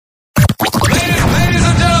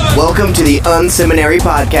Welcome to the Unseminary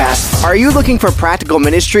Podcast. Are you looking for practical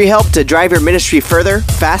ministry help to drive your ministry further,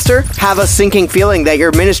 faster? Have a sinking feeling that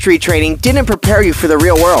your ministry training didn't prepare you for the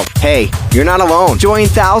real world? Hey, you're not alone. Join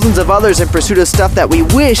thousands of others in pursuit of stuff that we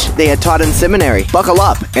wish they had taught in seminary. Buckle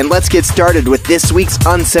up, and let's get started with this week's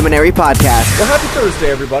Unseminary Podcast. Well, happy Thursday,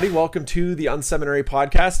 everybody. Welcome to the Unseminary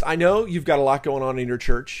Podcast. I know you've got a lot going on in your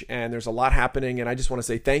church, and there's a lot happening, and I just want to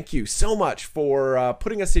say thank you so much for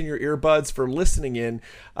putting us in your earbuds, for listening in.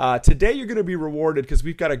 Today, you're going to be rewarded because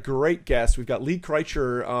we've got a great guest. We've got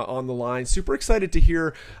Kricher on the line. Super excited to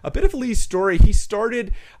hear a bit of Lee's story. He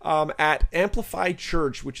started at Amplify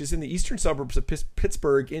Church, which is in the eastern suburbs of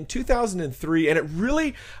Pittsburgh in 2003, and it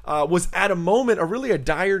really was at a moment, a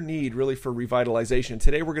dire need really for revitalization.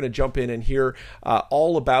 Today, we're going to jump in and hear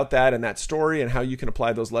all about that and that story and how you can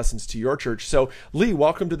apply those lessons to your church. So, Lee,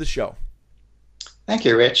 welcome to the show. Thank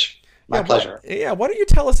you, Rich. My pleasure. Why don't you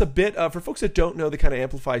tell us a bit, for folks that don't know the kind of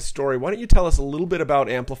Amplify story, why don't you tell us a little bit about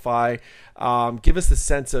Amplify, give us the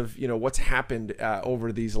sense of, what's happened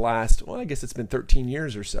over these last, I guess it's been 13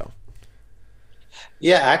 years or so.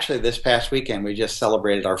 Yeah, actually, this past weekend, we just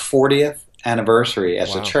celebrated our 40th anniversary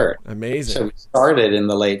as a church. Amazing. So we started in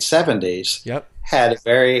the late 70s, had a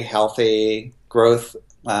very healthy growth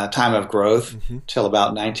time of growth till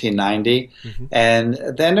about 1990, and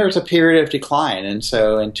then there was a period of decline. And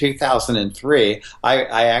so in 2003,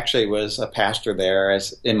 I actually was a pastor there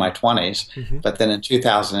as in my 20s, but then in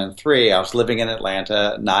 2003, I was living in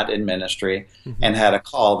Atlanta, not in ministry, and had a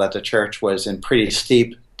call that the church was in pretty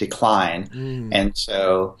steep decline. And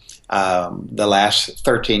so the last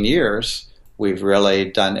 13 years, we've really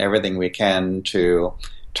done everything we can to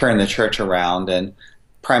turn the church around, and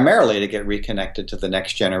primarily to get reconnected to the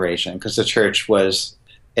next generation, because the church was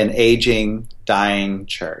an aging, dying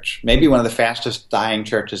church. Maybe one of the fastest dying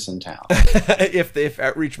churches in town. If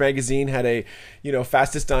Outreach Magazine had a,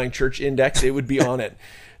 fastest dying church index, it would be on it.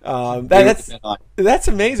 That's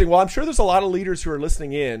amazing. Well, I'm sure there's a lot of leaders who are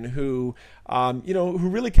listening in who, who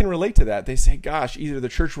really can relate to that. They say, gosh, either the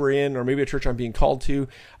church we're in or maybe a church I'm being called to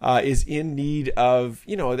is in need of,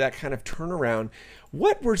 that kind of turnaround.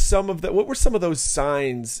 What were some of those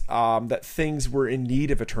signs that things were in need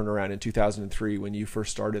of a turnaround in 2003 when you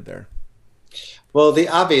first started there? Well, the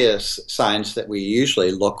obvious signs that we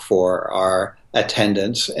usually look for are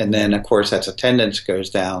attendance, and then, of course, as attendance goes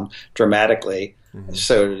down dramatically,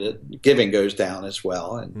 so giving goes down as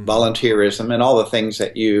well, and volunteerism and all the things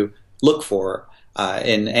that you look for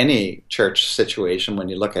in any church situation when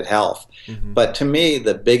you look at health. But to me,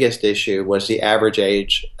 the biggest issue was the average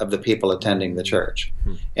age of the people attending the church.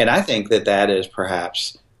 And I think that is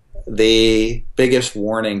perhaps the biggest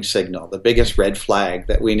warning signal, the biggest red flag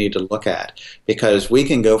that we need to look at, because we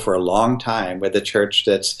can go for a long time with a church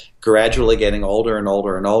that's gradually getting older and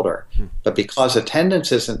older and older. But because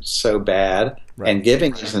attendance isn't so bad and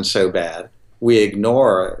giving isn't so bad, we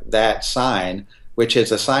ignore that sign, which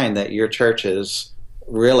is a sign that your church is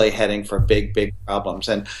really heading for big, big problems.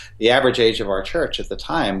 And the average age of our church at the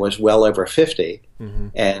time was well over 50.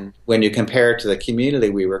 And when you compare it to the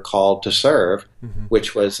community we were called to serve,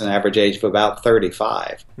 which was an average age of about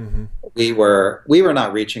 35, we were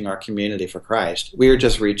not reaching our community for Christ. We were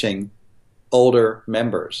just reaching older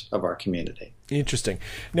members of our community. Interesting.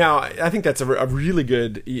 Now, I think that's a really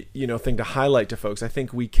good, thing to highlight to folks. I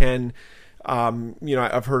think we can...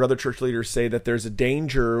 I've heard other church leaders say that there's a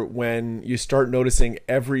danger when you start noticing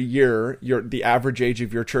every year the average age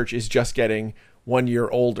of your church is just getting 1 year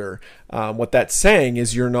older. What that's saying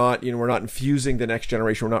is we're not infusing the next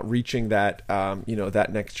generation. We're not reaching that, that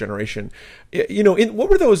next generation. What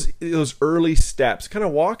were those early steps? Kind of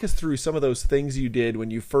walk us through some of those things you did when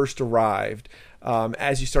you first arrived,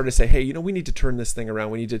 as you started to say, hey, we need to turn this thing around.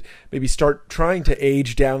 We need to maybe start trying to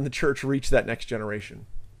age down the church, reach that next generation.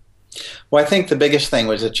 Well, I think the biggest thing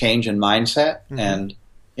was a change in mindset. And,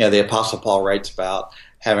 the Apostle Paul writes about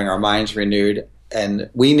having our minds renewed, and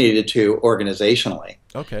we needed to organizationally.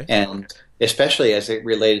 Okay. And especially as it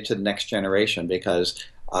related to the next generation, because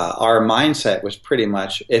our mindset was pretty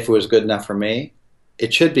much, if it was good enough for me,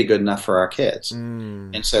 it should be good enough for our kids.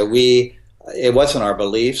 And so it wasn't our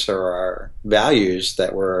beliefs or our values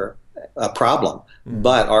that were a problem,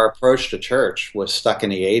 but our approach to church was stuck in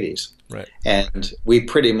the 80s. Right. And we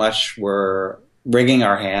pretty much were wringing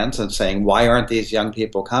our hands and saying, why aren't these young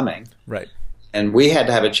people coming? Right. And we had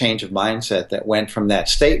to have a change of mindset that went from that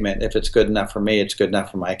statement, if it's good enough for me, it's good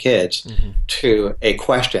enough for my kids, to a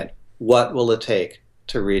question, what will it take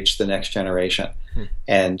to reach the next generation?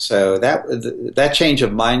 And so that change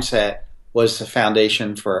of mindset was the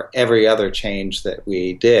foundation for every other change that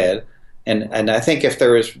we did. And I think if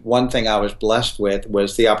there was one thing I was blessed with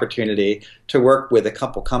was the opportunity to work with a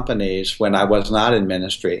couple companies when I was not in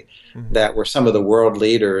ministry that were some of the world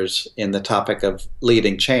leaders in the topic of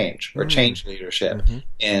leading change or change leadership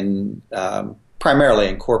in primarily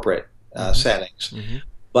in corporate settings.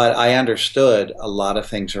 But I understood a lot of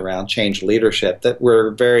things around change leadership that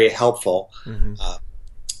were very helpful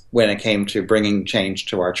when it came to bringing change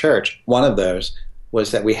to our church. One of those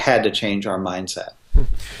was that we had to change our mindset.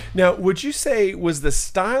 Now, would you say was the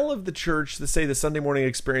style of the church, the Sunday morning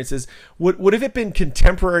experiences, would have it been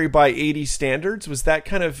contemporary by 80 standards? Was that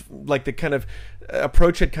kind of like the kind of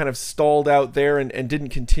approach had kind of stalled out there and didn't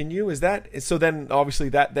continue? Is that so? Then obviously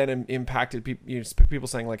that then impacted people. People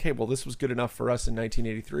saying like, "Hey, well, this was good enough for us in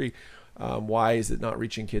 1983. Why is it not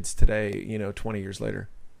reaching kids today? 20 years later."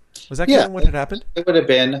 Was that kind of what had happened? It would have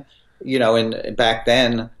been, back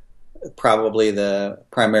then. Probably the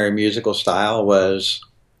primary musical style was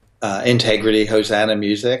integrity, Hosanna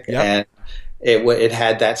music, and it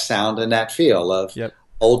had that sound and that feel of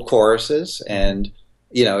old choruses, and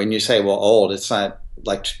and you say, well, old, it's not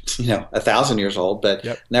like 1,000 years old, but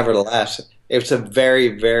nevertheless, it's a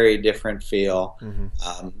very, very different feel,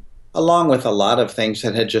 along with a lot of things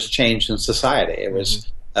that had just changed in society. It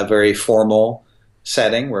was a very formal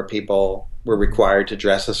setting where people were required to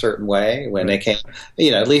dress a certain way when they came,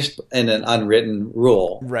 at least in an unwritten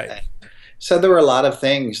rule. Right. So there were a lot of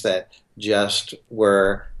things that just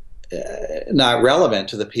were not relevant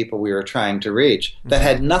to the people we were trying to reach that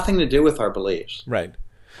had nothing to do with our beliefs. Right.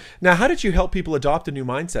 Now, how did you help people adopt a new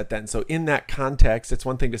mindset then? So in that context, it's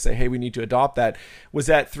one thing to say, hey, we need to adopt that. Was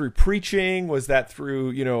that through preaching? Was that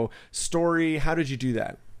through, story? How did you do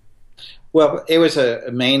that? Well, it was a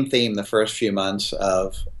main theme the first few months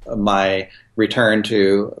of my return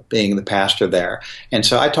to being the pastor there. And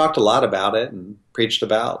so I talked a lot about it and preached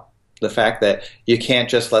about the fact that you can't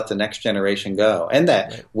just let the next generation go, and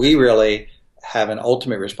that we really have an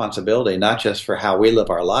ultimate responsibility, not just for how we live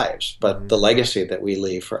our lives, but the legacy that we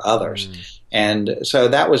leave for others. And so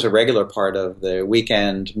that was a regular part of the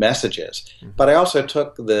weekend messages. But I also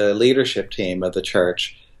took the leadership team of the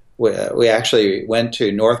church. We actually went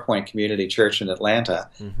to North Point Community Church in Atlanta,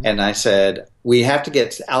 and I said, we have to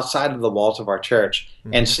get outside of the walls of our church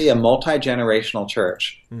and see a multi-generational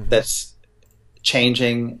church that's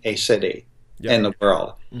changing a city in the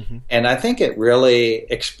world. And I think it really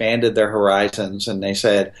expanded their horizons, and they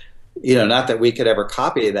said, not that we could ever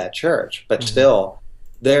copy that church, but still,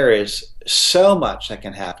 there is so much that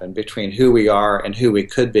can happen between who we are and who we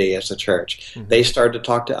could be as a church. They started to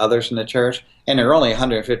talk to others in the church, and there were only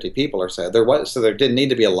 150 people or so. There didn't need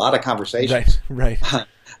to be a lot of conversations. Right.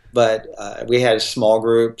 But we had small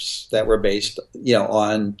groups that were based,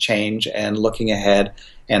 on change and looking ahead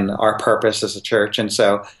and our purpose as a church. And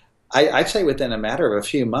so I'd say within a matter of a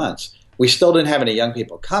few months, we still didn't have any young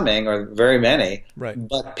people coming, or very many,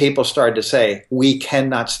 but people started to say, we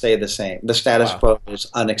cannot stay the same. The status quo is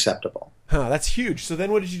unacceptable. That's huge. So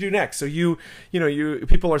then what did you do next? So you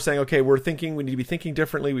people are saying, okay, we need to be thinking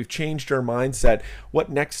differently. We've changed our mindset. What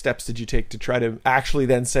next steps did you take to try to actually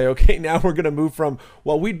then say, okay, now we're going to move from,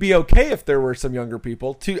 well, we'd be okay if there were some younger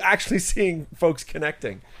people, to actually seeing folks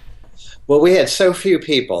connecting? Well, we had so few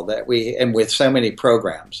people and with so many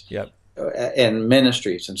programs. And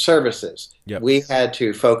ministries and services, we had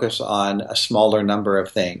to focus on a smaller number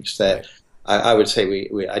of things that I would say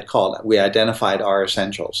we identified our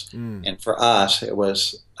essentials. And for us, it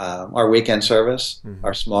was our weekend service,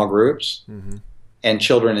 our small groups, and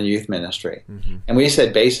children and youth ministry. And we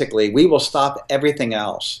said, basically, we will stop everything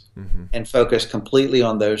else and focus completely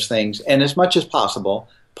on those things. And as much as possible,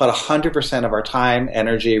 put 100% of our time,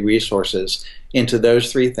 energy, resources into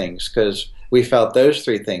those three things, because we felt those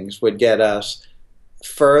three things would get us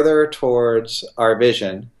further towards our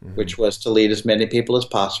vision, which was to lead as many people as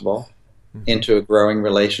possible into a growing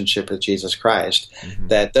relationship with Jesus Christ,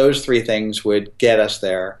 that those three things would get us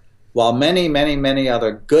there, while many, many, many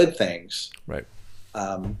other good things,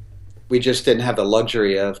 we just didn't have the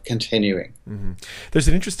luxury of continuing. There's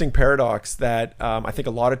an interesting paradox that I think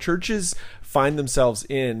a lot of churches find themselves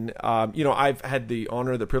in. I've had the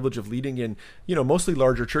honor, the privilege of leading in, mostly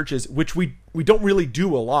larger churches, which we don't really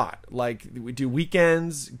do a lot. Like, we do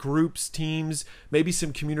weekends, groups, teams, maybe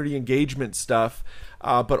some community engagement stuff.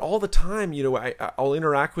 But all the time, I'll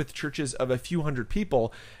interact with churches of a few hundred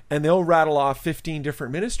people, and they'll rattle off 15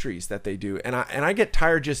 different ministries that they do. And I get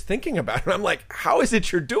tired just thinking about it. I'm like, how is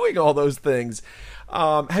it you're doing all those things?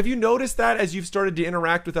 Have you noticed that as you've started to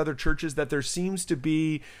interact with other churches, that there seems to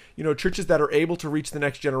be, churches that are able to reach the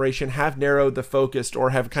next generation have narrowed the focus,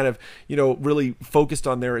 or have kind of, really focused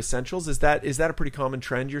on their essentials? Is that a pretty common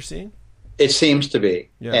trend you're seeing? It seems to be.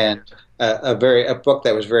 Yeah. And a book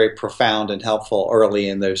that was very profound and helpful early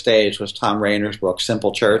in those days was Tom Rainer's book,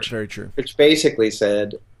 Simple Church. Very true. Which basically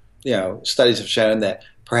said, studies have shown that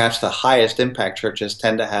perhaps the highest impact churches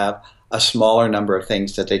tend to have a smaller number of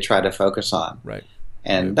things that they try to focus on. Right.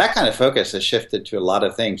 And that kind of focus has shifted to a lot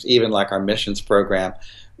of things, even like our missions program.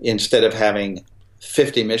 Instead of having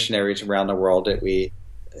 50 missionaries around the world that we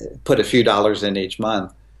put a few dollars in each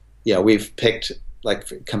month, we've picked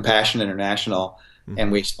like Compassion International,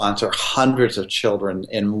 and we sponsor hundreds of children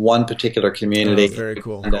in one particular community. Oh, very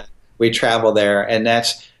cool. And, we travel there,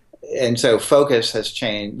 and so focus has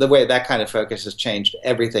changed. The way that kind of focus has changed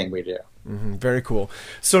everything we do. Mm-hmm. Very cool.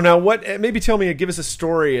 So now maybe tell me, give us a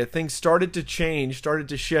story. Things started to change, started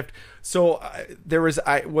to shift. So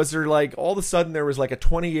was there like, all of a sudden there was like a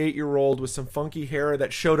 28-year-old with some funky hair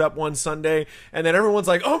that showed up one Sunday, and then everyone's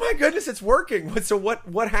like, oh my goodness, it's working. So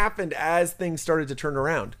what happened as things started to turn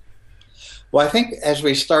around? Well, I think as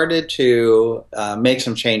we started to make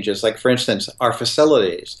some changes, like for instance, our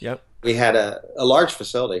facilities. Yep. We had a large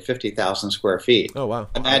facility, 50,000 square feet. Oh, wow.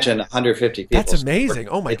 Imagine 150 people. That's amazing.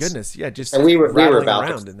 Oh, my goodness. Yeah, just and we were about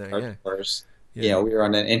around in there. Yeah. We were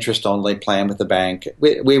on an interest-only plan with the bank.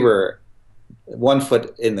 We were 1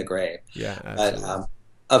 foot in the grave. Yeah, absolutely.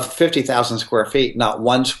 But of 50,000 square feet, not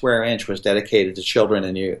 1 square inch was dedicated to children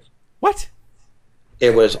and youth. What?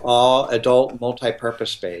 It was all adult multi-purpose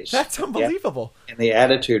space. That's unbelievable. Yeah. And the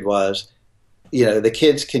attitude was, the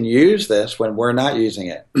kids can use this when we're not using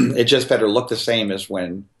it. It just better look the same as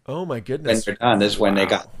when. Oh my goodness! When they're done is when they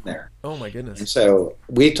got in there. Oh my goodness! And so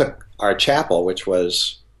we took our chapel, which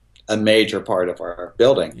was a major part of our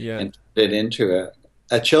building, and turned it into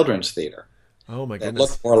a children's theater. Oh my goodness! It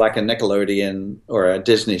looked more like a Nickelodeon or a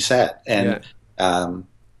Disney set, and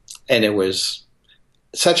it was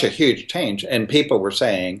such a huge change. And people were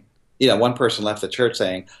saying, one person left the church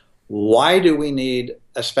saying, "Why do we need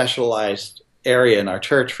a specialized area in our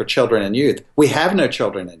church for children and youth? We have no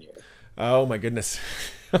children and youth." Oh my goodness.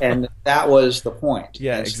 And that was the point.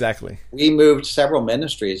 Yeah, and exactly. We moved several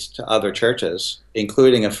ministries to other churches,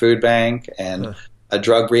 including a food bank and a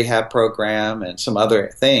drug rehab program and some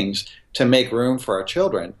other things to make room for our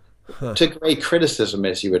children. To great criticism,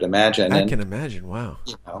 as you would imagine. I can imagine. Wow.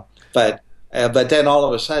 But then all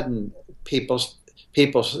of a sudden, people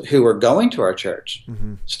who were going to our church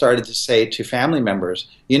started to say to family members,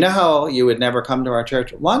 "You know how you would never come to our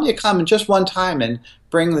church? Why don't you come just one time and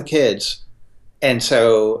bring the kids?" And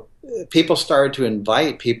so people started to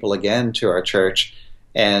invite people again to our church,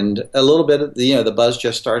 and a little bit of the buzz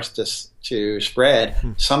just starts to spread.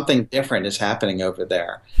 Something different is happening over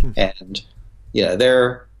there, and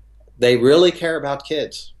they really care about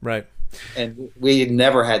kids, right? And we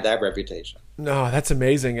never had that reputation. No, that's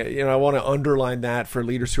amazing. I want to underline that for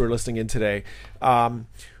leaders who are listening in today.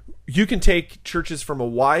 You can take churches from a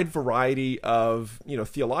wide variety of,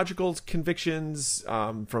 theological convictions,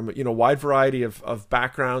 from, wide variety of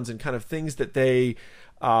backgrounds and kind of things that they,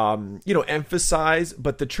 emphasize.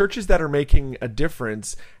 But the churches that are making a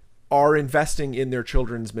difference are investing in their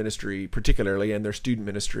children's ministry, particularly, and their student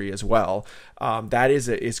ministry as well. That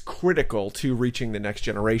is critical to reaching the next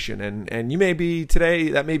generation. And you may be today,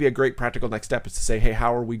 that may be a great practical next step, is to say, hey,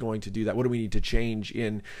 how are we going to do that? What do we need to change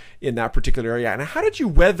in that particular area? And how did you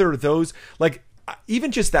weather those, like,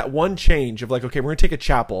 even just that one change of like, okay, we're going to take a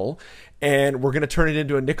chapel and we're going to turn it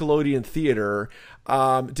into a Nickelodeon theater.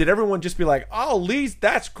 Did everyone just be like, "Oh, Lee,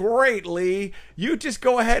 that's great, Lee. You just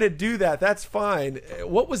go ahead and do that. That's fine."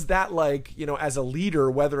 What was that like, as a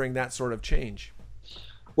leader, weathering that sort of change?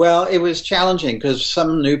 Well, it was challenging because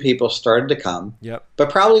some new people started to come. Yep. But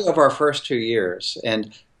probably over our first 2 years,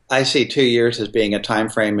 and I see 2 years as being a time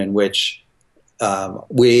frame in which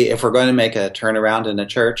if we're going to make a turnaround in a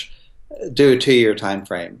church, do a 2-year time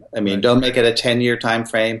frame. I mean, don't make it a 10-year time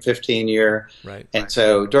frame, 15-year. Right. And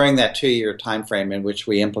so during that 2-year time frame in which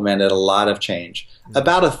we implemented a lot of change,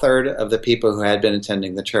 about a third of the people who had been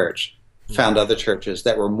attending the church found other churches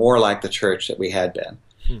that were more like the church that we had been.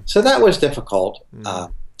 So that was difficult.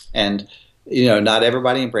 And, not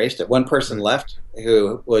everybody embraced it. One person left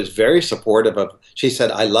who was very supportive of, she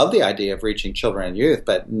said, "I love the idea of reaching children and youth,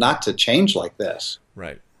 but not to change like this."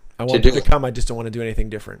 Right. I want them to come. I just don't want to do anything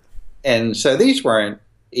different. And so these weren't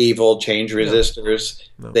evil change resistors.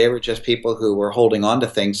 No. They were just people who were holding on to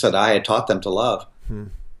things that I had taught them to love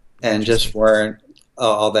and just weren't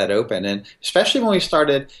all that open. And especially when we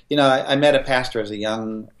started, I met a pastor as a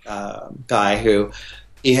young guy who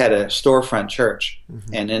he had a storefront church.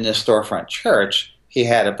 And in this storefront church, he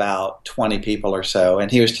had about 20 people or so. And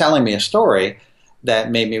he was telling me a story that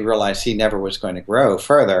made me realize he never was going to grow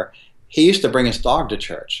further. He used to bring his dog to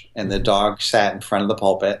church, and the dog sat in front of the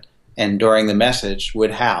pulpit. and during the message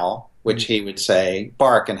would howl, which he would say,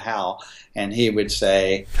 bark and howl, and he would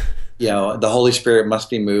say, the Holy Spirit must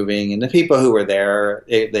be moving, and the people who were there,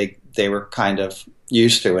 they were kind of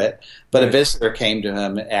used to it. But a visitor came to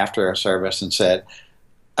him after a service and said,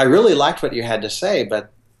 I really liked what you had to say,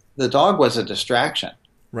 but the dog was a distraction.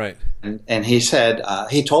 Right. And he said,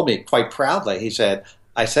 he told me quite proudly, he said,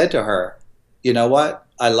 I said to her, you know what?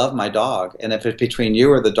 I love my dog. And if it's between you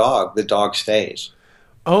or the dog stays.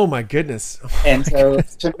 Oh my goodness. And so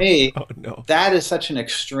to me, that is such an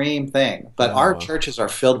extreme thing. But our churches are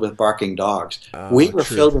filled with barking dogs. We were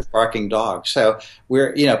filled with barking dogs. So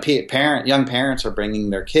we're, young parents are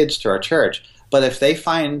bringing their kids to our church. But if they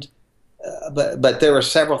find, but there were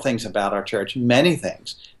several things about our church, many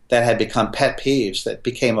things that had become pet peeves that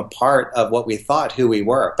became a part of what we thought who we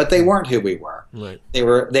were. But they weren't who we were. Right. They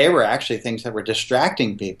were actually things that were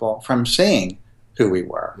distracting people from seeing who we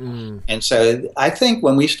were. And so I think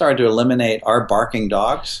when we started to eliminate our barking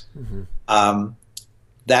dogs,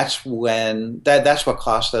 that's what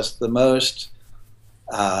cost us the most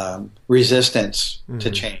resistance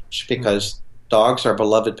to change, because dogs are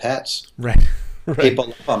beloved pets. Right. People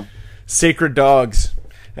love them. Sacred dogs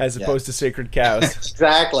as opposed to sacred cows.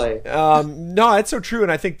 Exactly. No, it's so true. And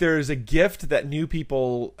I think there's a gift that new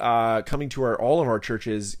people coming to all of our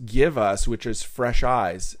churches give us, which is fresh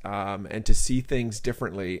eyes, and to see things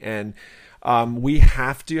differently. And we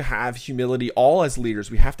have to have humility, all as leaders.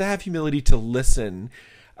 We have to have humility to listen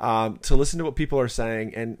to what people are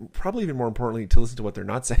saying, and probably even more importantly, to listen to what they're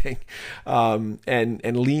not saying,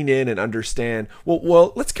 and lean in and understand.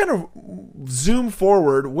 Well, let's kind of zoom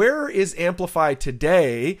forward. Where is Amplify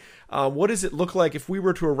today? What does it look like if we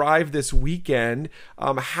were to arrive this weekend?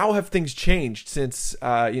 How have things changed since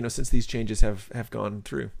these changes have gone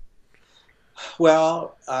through?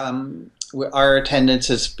 Well, our attendance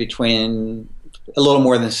is between a little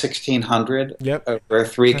more than 1,600 over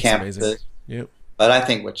 3 campuses. Amazing. Yep. But I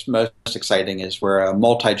think what's most exciting is we're a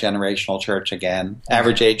multi-generational church again.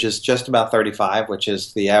 Average age is just about 35, which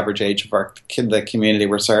is the average age of the community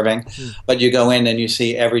we're serving. But you go in and you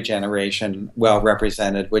see every generation well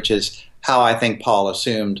represented, which is how I think Paul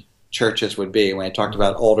assumed churches would be when he talked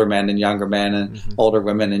about older men and younger men and older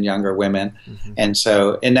women and younger women. And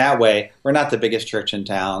so in that way, we're not the biggest church in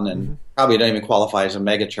town and probably don't even qualify as a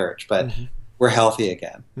mega church, but we're healthy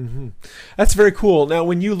again. That's very cool. Now,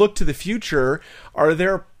 when you look to the future, are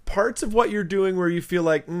there parts of what you're doing where you feel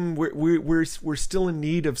like we're still in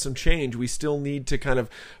need of some change? We still need to kind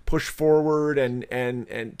of push forward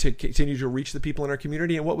and to continue to reach the people in our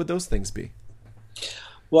community. And what would those things be?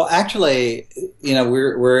 Well, actually,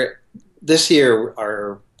 we're this year,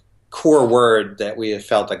 our core word that we have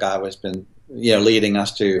felt that God has been leading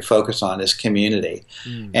us to focus on is community.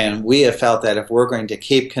 And we have felt that if we're going to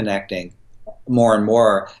keep connecting more and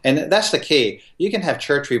more, and that's the key. You can have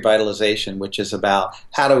church revitalization, which is about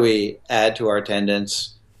how do we add to our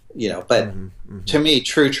attendance, but to me,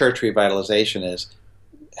 true church revitalization is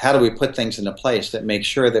how do we put things into place that make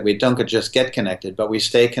sure that we don't just get connected, but we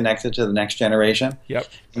stay connected to the next generation. Yep.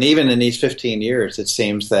 And even in these 15 years, it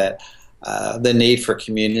seems that the need for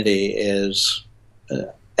community is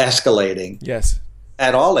escalating. Yes.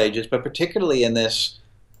 At all ages, but particularly in this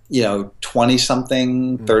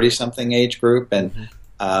 20-something, 30-something age group, and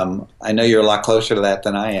I know you're a lot closer to that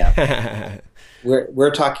than I am.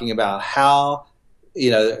 We're talking about how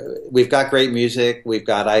we've got great music, we've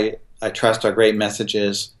got I trust our great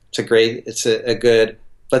messages. It's a good,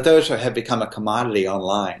 but those have become a commodity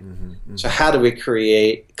online. So how do we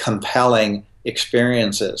create compelling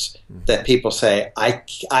experiences that people say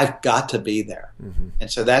I've got to be there?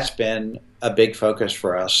 And so that's been a big focus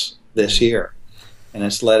for us this year. And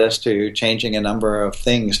it's led us to changing a number of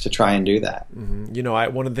things to try and do that.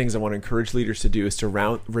 One of the things I want to encourage leaders to do is to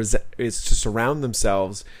surround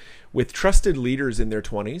themselves with trusted leaders in their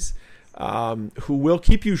 20s who will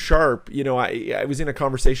keep you sharp. I was in a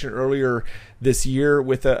conversation earlier this year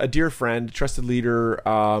with a dear friend, trusted leader,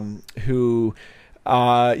 who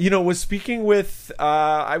was speaking with,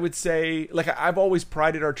 I would say, like, I've always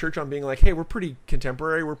prided our church on being like, hey, we're pretty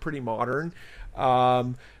contemporary, we're pretty modern.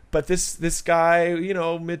 But this guy,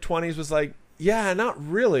 mid-20s was like, yeah, not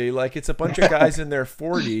really. Like, it's a bunch of guys in their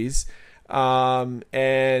 40s. And,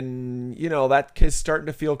 that is starting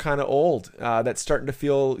to feel kind of old. That's starting to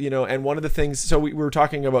feel, and one of the things, so we were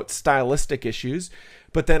talking about stylistic issues,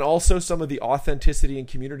 but then also some of the authenticity and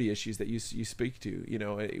community issues that you speak to.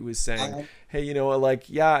 It was saying, hey, I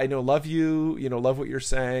love you, love what you're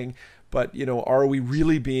saying, but are we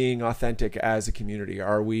really being authentic as a community?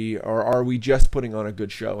 Are we just putting on a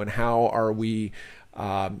good show? And how are we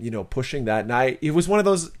pushing that? And it was one of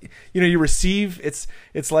those, you receive,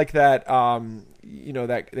 it's like that,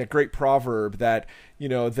 that great proverb that,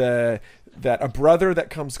 that a brother that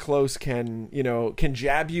comes close can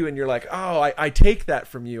jab you, and you're like, oh, I take that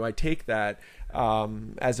from you. I take that,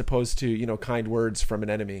 as opposed to, kind words from an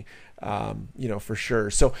enemy, for sure.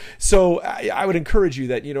 So I would encourage you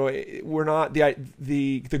that, we're not,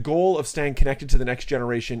 the goal of staying connected to the next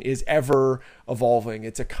generation is ever evolving.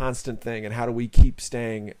 It's a constant thing. And how do we keep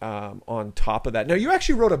staying, on top of that? Now, you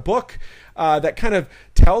actually wrote a book, that kind of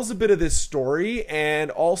tells a bit of this story,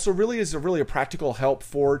 and also really is a practical help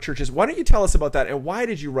for churches. Why don't you tell us about that? And why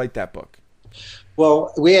did you write that book?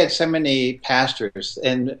 Well, we had so many pastors,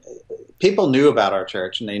 and people knew about our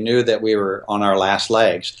church, and they knew that we were on our last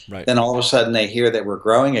legs. Right. Then all of a sudden they hear that we're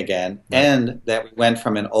growing again, right, and that we went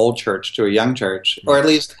from an old church to a young church, or at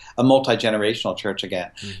least a multi-generational church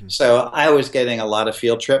again. Mm-hmm. So I was getting a lot of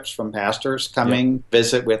field trips from pastors coming,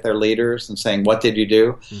 visit with their leaders and saying, what did you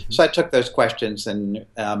do? Mm-hmm. So I took those questions and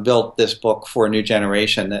built this book for a new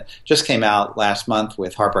generation that just came out last month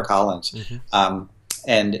with HarperCollins. Mm-hmm.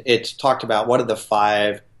 And it talked about what are the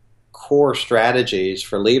 5 core strategies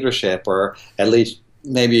for leadership, or at least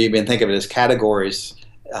maybe even think of it as categories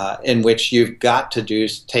in which you've got to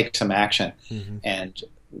take some action. Mm-hmm. And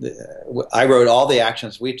I wrote all the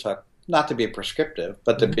actions we took, not to be prescriptive,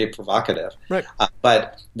 but to be provocative. Right.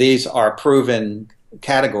 But these are proven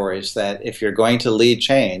categories that if you're going to lead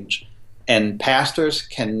change, and pastors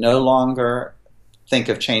can no longer think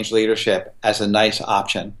of change leadership as a nice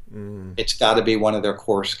option. It's got to be one of their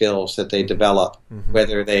core skills that they develop,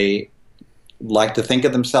 whether they like to think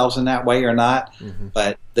of themselves in that way or not.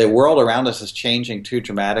 But the world around us is changing too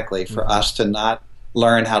dramatically for us to not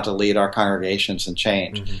learn how to lead our congregations and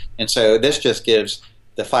change. And so this just gives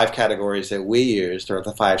the 5 categories that we used, or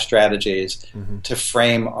the 5 strategies to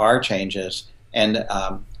frame our changes. And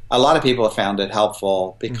a lot of people have found it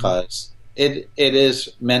helpful because it is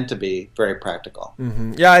meant to be very practical.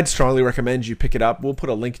 Yeah, I'd strongly recommend you pick it up. We'll put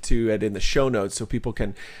a link to it in the show notes so people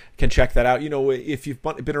can check that out. If you've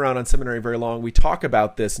been around on seminary very long, we talk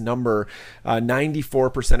about this number.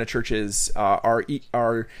 94% of churches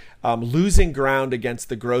are losing ground against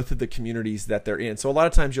the growth of the communities that they're in. So a lot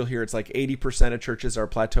of times you'll hear it's like 80% of churches are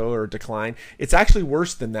plateau or decline. It's actually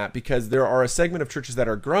worse than that, because there are a segment of churches that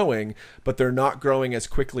are growing, but they're not growing as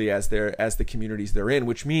quickly as the communities they're in,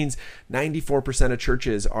 which means 94% of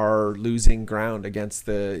churches are losing ground against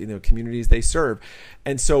the communities they serve.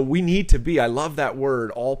 And so we need to be, I love that word,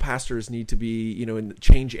 all pastors need to be, and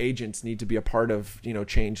change agents need to be a part of,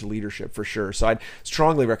 change leadership for sure. So I'd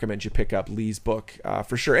strongly recommend you pick up Lee's book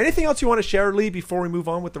for sure. Anything else you want to share, Lee, before we move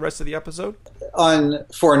on with the rest of the episode? On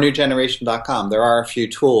fornewgeneration.com, there are a few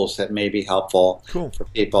tools that may be helpful for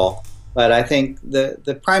people. But I think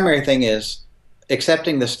the primary thing is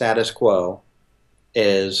accepting the status quo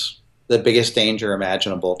is the biggest danger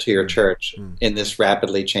imaginable to your church in this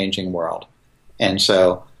rapidly changing world. And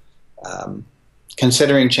so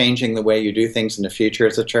considering changing the way you do things in the future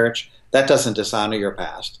as a church, that doesn't dishonor your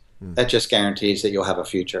past. That just guarantees that you'll have a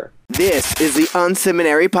future. This is the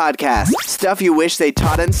Unseminary Podcast. Stuff you wish they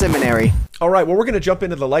taught in seminary. All right, well, we're going to jump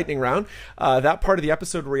into the lightning round. That part of the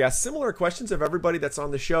episode where we ask similar questions of everybody that's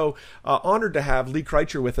on the show. Honored to have Lee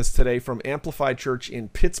Kricher with us today from Amplify Church in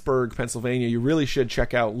Pittsburgh, Pennsylvania. You really should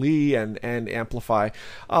check out Lee and Amplify.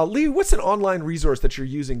 Lee, what's an online resource that you're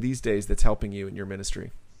using these days that's helping you in your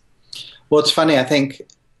ministry? Well, it's funny. I think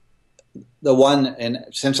the one, and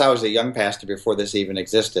since I was a young pastor before this even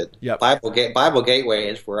existed, Bible Gateway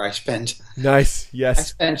is where I spend. Nice, yes. I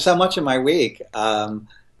spend so much of my week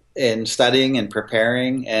in studying and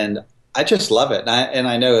preparing, and I just love it. And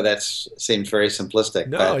I know that seems very simplistic.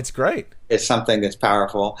 No, but it's great. It's something that's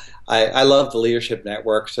powerful. I love the Leadership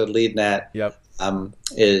Network, so LeadNet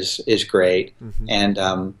is great.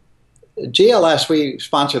 And GLS, we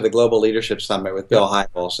sponsor the Global Leadership Summit with Bill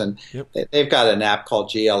Hybels, and they've got an app called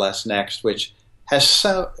GLS Next, which has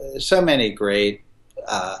so many great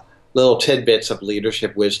little tidbits of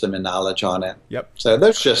leadership wisdom and knowledge on it. So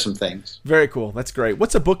those are just some things. Very cool. That's great.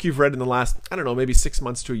 What's a book you've read in the last, maybe 6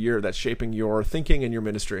 months to a year that's shaping your thinking and your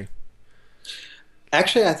ministry?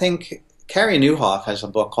 Actually, I think Carrie Nieuwhof has a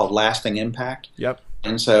book called Lasting Impact.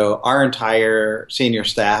 And so our entire senior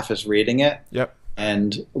staff is reading it.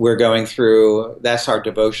 And we're going through, that's our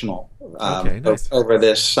devotional nice. Over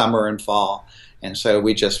this summer and fall. And so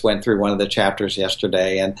we just went through one of the chapters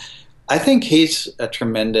yesterday. And I think he's a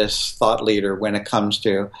tremendous thought leader when it comes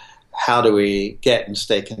to how do we get and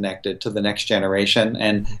stay connected to the next generation.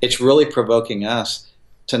 And it's really provoking us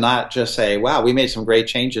to not just say, wow, we made some great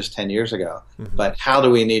changes 10 years ago, but how do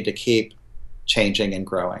we need to keep changing and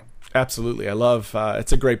growing? Absolutely. I love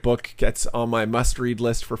it's a great book. It's on my must-read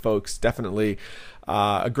list for folks. Definitely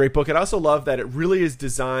a great book. And I also love that it really is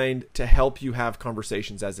designed to help you have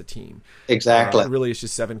conversations as a team. Exactly. It really is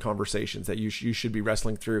just 7 conversations that you should be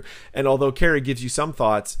wrestling through. And although Carrie gives you some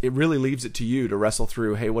thoughts, it really leaves it to you to wrestle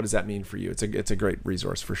through, hey, what does that mean for you? It's a great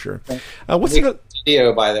resource for sure. What's the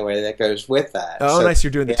video, by the way, that goes with that? Oh, so nice.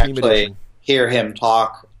 You're doing the team edition. Hear him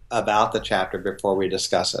talk about the chapter before we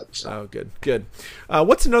discuss it. So. Oh, good.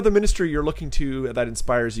 What's another ministry you're looking to that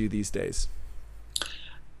inspires you these days?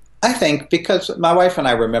 I think because my wife and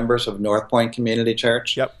I were members of North Point Community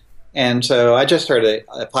Church. Yep. And so I just heard a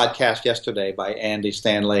podcast yesterday by Andy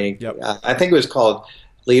Stanley. Yep. I think it was called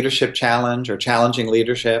Leadership Challenge or Challenging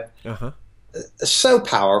Leadership. Uh-huh. So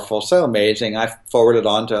powerful, so amazing. I forwarded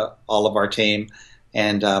on to all of our team.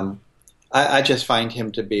 And I just find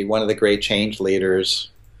him to be one of the great change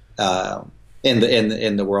leaders in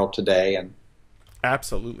the world today. And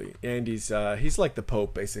absolutely, and he's like the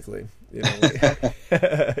Pope, basically. You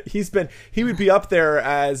know, he would be up there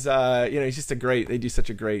as he's just they do such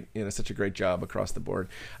a great job across the board.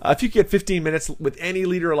 If you could get 15 minutes with any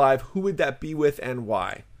leader alive, who would that be with and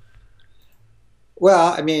why?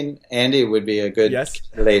 Well, I mean, Andy would be a good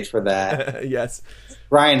candidate for that. Yes.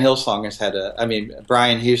 Brian Hillsong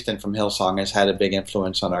Brian Houston from Hillsong has had a big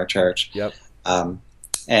influence on our church. Yep.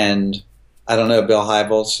 And I don't know, Bill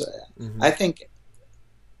Hybels. I think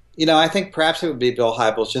perhaps it would be Bill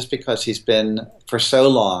Hybels just because he's been for so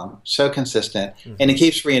long, so consistent, and he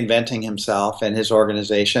keeps reinventing himself and his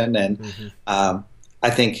organization. And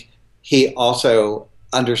I think he also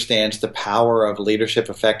understands the power of leadership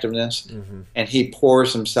effectiveness, and he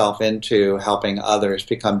pours himself into helping others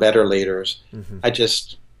become better leaders. I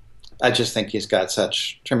just think he's got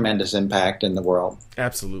such tremendous impact in the world.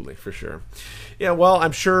 Absolutely, for sure. Yeah, well,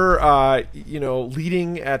 I'm sure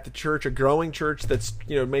leading at the church, a growing church that's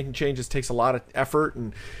making changes takes a lot of effort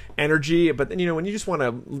and energy. But then when you just want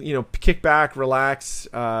to kick back, relax,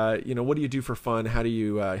 what do you do for fun? How do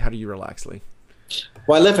you relax, Lee?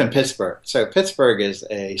 Well, I live in Pittsburgh, so Pittsburgh is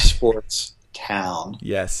a sports town.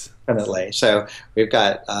 Yes, definitely. So we've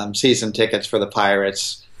got season tickets for the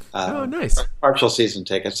Pirates. Oh, nice. Partial season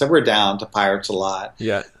tickets. So we're down to Pirates a lot.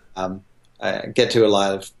 Yeah. I get to a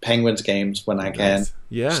lot of Penguins games when I can. Nice.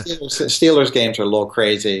 Yeah. Steelers games are a little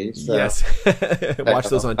crazy. So yes. Watch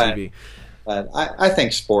those on TV. But I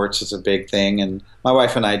think sports is a big thing, and my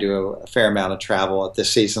wife and I do a fair amount of travel at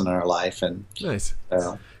this season in our life. And nice.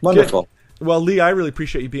 Wonderful. Good. Well, Lee, I really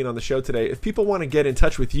appreciate you being on the show today. If people want to get in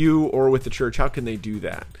touch with you or with the church, how can they do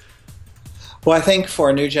that? Well, I think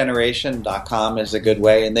fornewgeneration.com is a good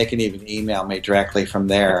way, and they can even email me directly from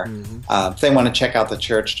there. If they want to check out the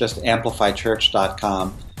church, just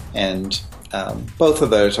amplifychurch.com, and both of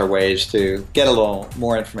those are ways to get a little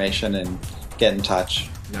more information and get in touch.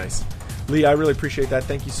 Nice. Lee, I really appreciate that.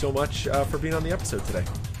 Thank you so much for being on the episode today.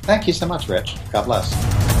 Thank you so much, Rich. God bless.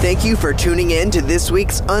 Thank you for tuning in to this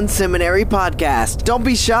week's Unseminary podcast. Don't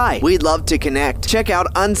be shy. We'd love to connect. Check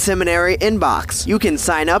out Unseminary Inbox. You can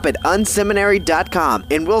sign up at unseminary.com,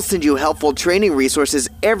 and we'll send you helpful training resources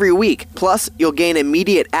every week. Plus, you'll gain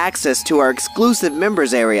immediate access to our exclusive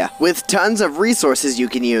members area with tons of resources you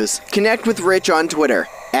can use. Connect with Rich on Twitter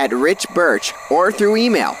at Rich Birch or through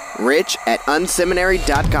email,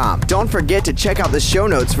 rich@unseminary.com. Don't forget to check out the show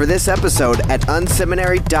notes for this episode at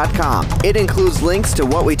unseminary.com. It includes links to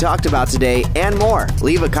what we talked about today and more.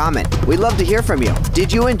 Leave a comment. We'd love to hear from you.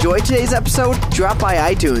 Did you enjoy today's episode? Drop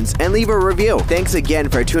by iTunes and leave a review. Thanks again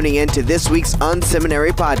for tuning in to this week's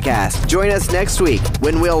Unseminary podcast. Join us next week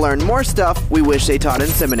when we'll learn more stuff we wish they taught in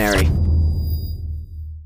seminary.